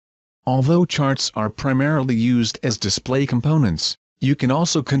Although charts are primarily used as display components, you can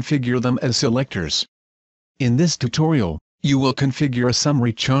also configure them as selectors. In this tutorial, you will configure a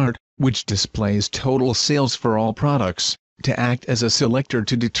summary chart, which displays total sales for all products, to act as a selector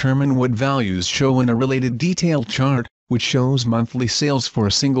to determine what values show in a related detailed chart, which shows monthly sales for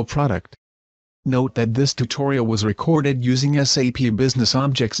a single product. Note that this tutorial was recorded using SAP Business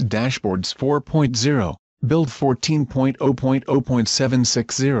Objects Dashboards 4.0, Build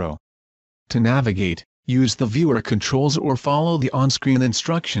 14.0.0.760. To navigate, use the viewer controls or follow the on-screen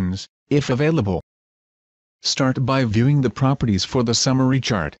instructions, if available. Start by viewing the properties for the summary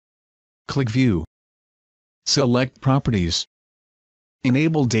chart. Click View. Select Properties.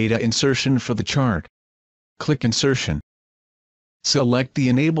 Enable data insertion for the chart. Click Insertion. Select the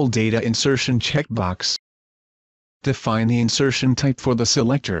Enable Data Insertion checkbox. Define the insertion type for the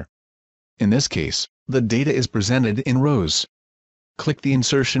selector. In this case, the data is presented in rows. Click the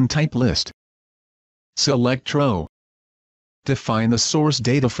Insertion Type list. Select Row. Define the source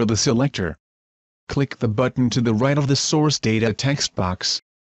data for the selector. Click the button to the right of the Source Data text box.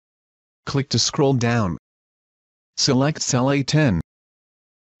 Click to scroll down. Select cell A10.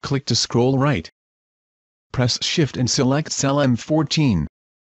 Click to scroll right. Press Shift and select cell M14.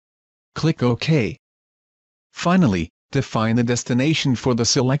 Click OK. Finally, define the destination for the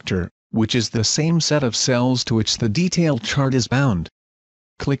selector, which is the same set of cells to which the detailed chart is bound.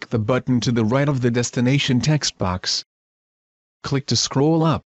 Click the button to the right of the destination text box. Click to scroll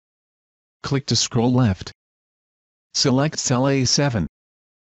up. Click to scroll left. Select cell A7.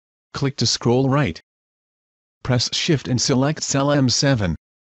 Click to scroll right. Press Shift and select cell M7.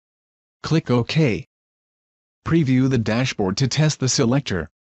 Click OK. Preview the dashboard to test the selector.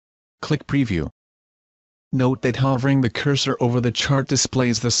 Click Preview. Note that hovering the cursor over the chart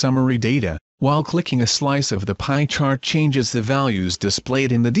displays the summary data, while clicking a slice of the pie chart changes the values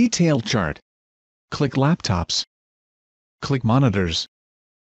displayed in the detailed chart. Click Laptops. Click Monitors.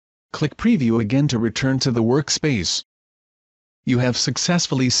 Click Preview again to return to the workspace. You have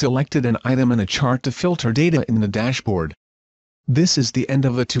successfully selected an item in a chart to filter data in the dashboard. This is the end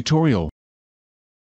of the tutorial.